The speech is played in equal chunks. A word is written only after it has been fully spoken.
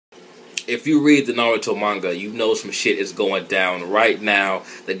if you read the Naruto manga, you know some shit is going down right now.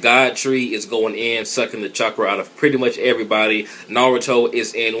 The God Tree is going in, sucking the chakra out of pretty much everybody. Naruto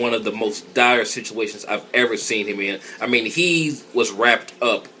is in one of the most dire situations I've ever seen him in. I mean, he was wrapped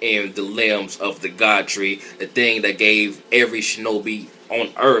up in the limbs of the God Tree, the thing that gave every shinobi on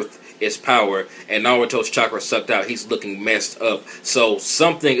Earth its power, and Naruto's chakra sucked out. He's looking messed up. So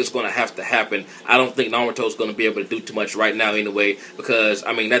something is going to have to happen. I don't think Naruto's going to be able to do too much right now anyway, because,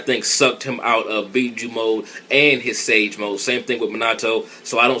 I mean, that thing sucked him out of Biju mode and his Sage mode. Same thing with Minato.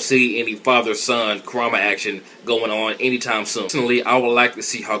 So I don't see any father-son Kurama action going on anytime soon. Personally, I would like to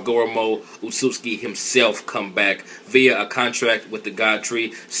see Hagoromo Ootsutsuki himself come back via a contract with the God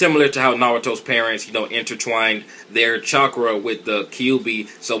Tree, similar to how Naruto's parents, you know, intertwined their chakra with the Kyuubi.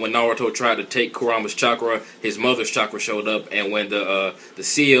 So when Naruto tried to take Kurama's chakra, his mother's chakra showed up, and when the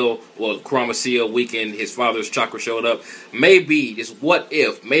seal, well, Kurama's seal weakened, his father's chakra showed up. Maybe, just what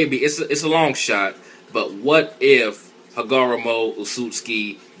if, maybe, it's a long shot, but what if Hagoromo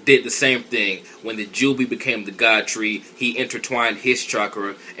Ootsutsuki did the same thing? When the jbI became the God Tree, he intertwined his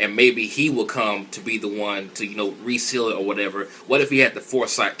chakra, and maybe he will come to be the one to, you know, reseal it or whatever. What if he had the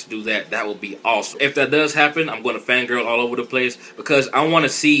foresight to do that? That would be awesome. If that does happen, I'm going to fangirl all over the place, because I want to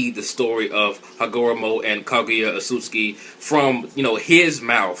see the story of Hagoromo and Kaguya Ootsutsuki from, you know, his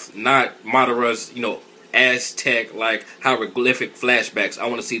mouth, not Madara's, you know, Aztec, like, hieroglyphic flashbacks. I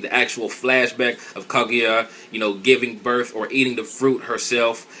want to see the actual flashback of Kaguya, you know, giving birth or eating the fruit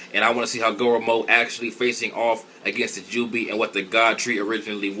herself. And I want to see Hagoromo actually facing off against the jbI and what the God Tree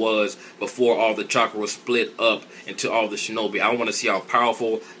originally was before all the chakra was split up into all the shinobi. I want to see how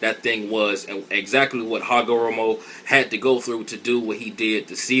powerful that thing was and exactly what Hagoromo had to go through to do what he did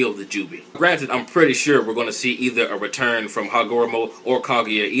to seal the jbI. Granted, I'm pretty sure we're going to see either a return from Hagoromo or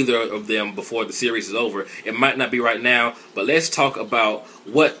Kaguya, either of them, before the series is over. It might not be right now, but let's talk about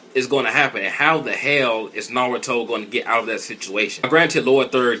what is going to happen and how the hell is Naruto going to get out of that situation. Granted,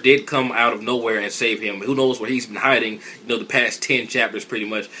 Lord Third did come out of nowhere and save him. Who knows where he's been hiding, you know, the past 10 chapters pretty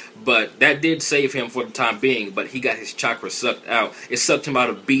much. But that did save him for the time being, but he got his chakra sucked out. It sucked him out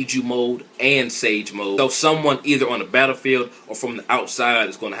of Biju mode and Sage mode. So someone either on the battlefield or from the outside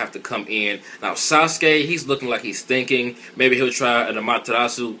is going to have to come in. Now Sasuke, he's looking like he's thinking. Maybe he'll try an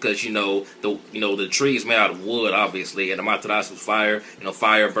Amaterasu, because you know the tree is made out of wood, obviously, and Amaterasu's fire. You know,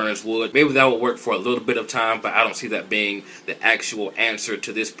 fire burns wood. Maybe that will work for a little bit of time, but I don't see that being the actual answer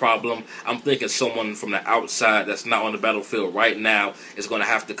to this problem. I'm thinking someone from the outside that's not on the battlefield right now is going to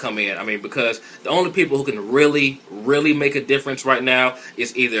have to come in. I mean, because the only people who can really make a difference right now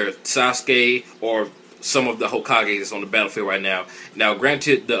is either Sasuke or some of the Hokage that's on the battlefield right now. Now,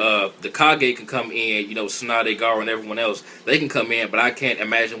 granted, the Kage can come in, you know, Tsunade, Gaara, and everyone else, they can come in, but I can't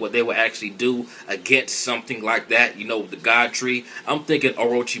imagine what they will actually do against something like that, you know, the God Tree. I'm thinking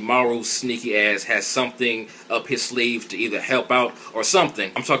Orochimaru's sneaky ass has something up his sleeve to either help out or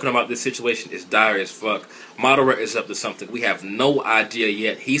something. I'm talking about this situation is dire as fuck. Madara is up to something. We have no idea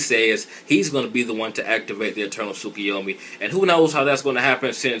yet. He says he's going to be the one to activate the Eternal Tsukuyomi. And who knows how that's going to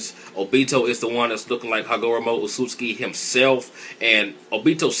happen, since Obito is the one that's looking like Hagoromo Ootsutsuki himself. And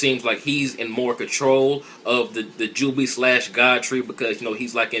Obito seems like he's in more control of the jbI / God Tree, because, you know,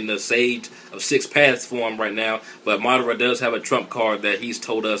 he's like in the Sage of Six Paths form right now. But Madara does have a trump card that he's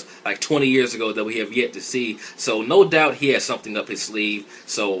told us like 20 years ago that we have yet to see. So no doubt he has something up his sleeve.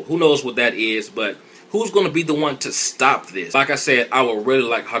 So who knows what that is, but who's going to be the one to stop this? Like I said, I would really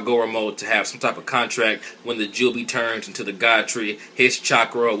like Hagoromo to have some type of contract when the jbI turns into the God Tree. His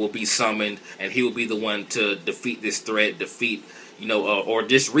chakra will be summoned, and he will be the one to defeat this threat, you know, or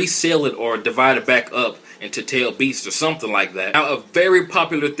just reseal it or divide it back up into tail beasts or something like that. Now, a very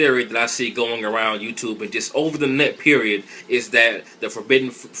popular theory that I see going around YouTube and just over the net period is that the forbidden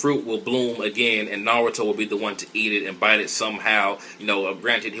fruit will bloom again, and Naruto will be the one to eat it and bite it somehow. You know,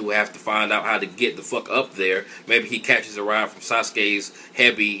 granted, he will have to find out how to get the fuck up there. Maybe he catches a ride from Sasuke's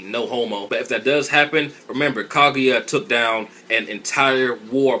heavy no homo. But if that does happen, remember, Kaguya took down an entire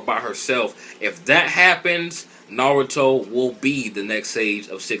war by herself. If that happens, Naruto will be the next Sage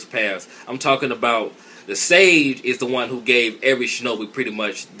of Six Paths. I'm talking about the Sage is the one who gave every shinobi pretty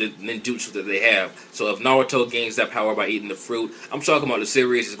much the ninjutsu that they have. So if Naruto gains that power by eating the fruit, I'm talking about the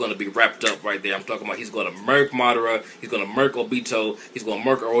series is going to be wrapped up right there. I'm talking about he's going to murk Madara, he's going to murk Obito, he's going to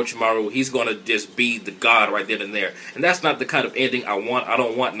murk Orochimaru, he's going to just be the god right then and there. And that's not the kind of ending I want. I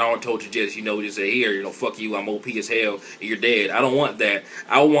don't want Naruto to just, you know, just say, here, you know, fuck you, I'm OP as hell, and you're dead. I don't want that.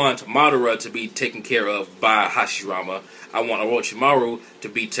 I want Madara to be taken care of by Hashirama. I want Orochimaru to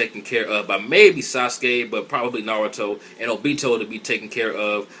be taken care of by maybe Sasuke, but probably Naruto, and Obito to be taken care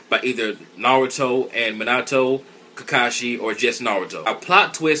of by either Naruto and Minato, Kakashi, or just Naruto. A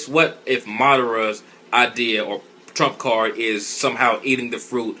plot twist, what if Madara's idea or trump card is somehow eating the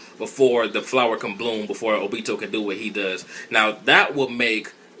fruit before the flower can bloom, before Obito can do what he does? Now that will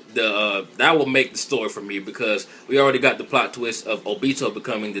make the story for me, because we already got the plot twist of Obito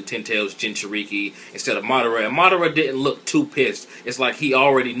becoming the Ten Tails Jinchuriki instead of Madara, and Madara didn't look too pissed. It's like he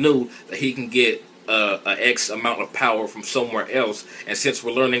already knew that he can get an X amount of power from somewhere else, and since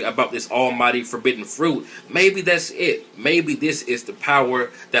we're learning about this almighty forbidden fruit, maybe that's it. Maybe this is the power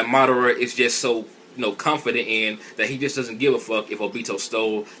that Madara is just so confident in, that he just doesn't give a fuck if Obito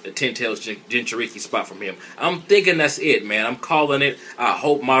stole the Ten Tails Jinchuriki spot from him. I'm thinking that's it, man. I'm calling it. I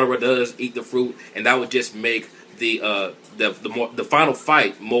hope Madara does eat the fruit, and that would just make the final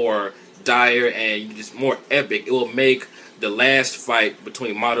fight more dire and just more epic. It will make the last fight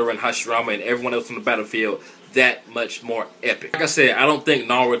between Madara and Hashirama and everyone else on the battlefield that much more epic. Like I said, I don't think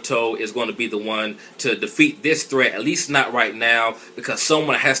Naruto is going to be the one to defeat this threat, at least not right now, because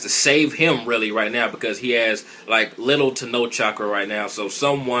someone has to save him really right now, because he has like little to no chakra right now. So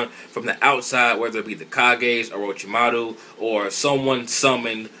someone from the outside, whether it be the Kages or Orochimaru or someone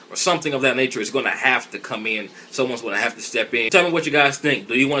summoned or something of that nature, is going to have to come in. Someone's going to have to step in. Tell me what you guys think.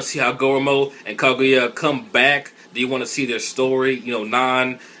 Do you want to see Hagoromo and Kaguya come back? Do you want to see their story,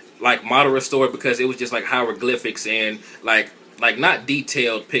 like Madara's story, because it was just like hieroglyphics and like not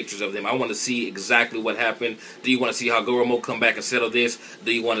detailed pictures of them? I want to see exactly what happened. Do you want to see Hagoromo come back and settle this?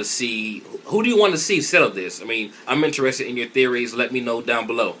 Do you want to see, who do you want to see settle this? I mean, I'm interested in your theories. Let me know down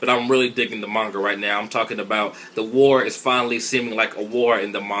below. But I'm really digging the manga right now. I'm talking about the war is finally seeming like a war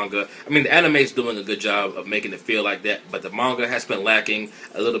in the manga. I mean, the anime is doing a good job of making it feel like that, but the manga has been lacking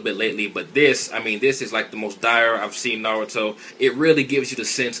a little bit lately. But this, I mean, this is like the most dire I've seen Naruto. It really gives you the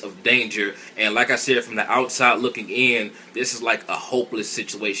sense of danger. And like I said, from the outside looking in, this is like a hopeless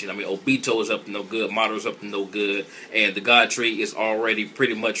situation. I mean, Obito is up to no good, Madara's up to no good, and the God Tree is already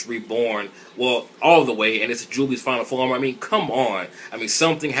pretty much reborn, well, all the way, and it's Jubilee's final form. I mean, come on. I mean,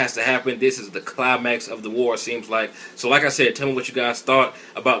 something has to happen. This is the climax of the war, it seems like. So like I said, tell me what you guys thought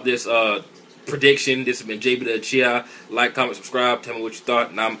about this prediction. This has been jbDAuchiha. Like, comment, subscribe. Tell me what you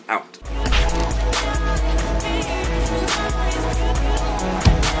thought, and I'm out.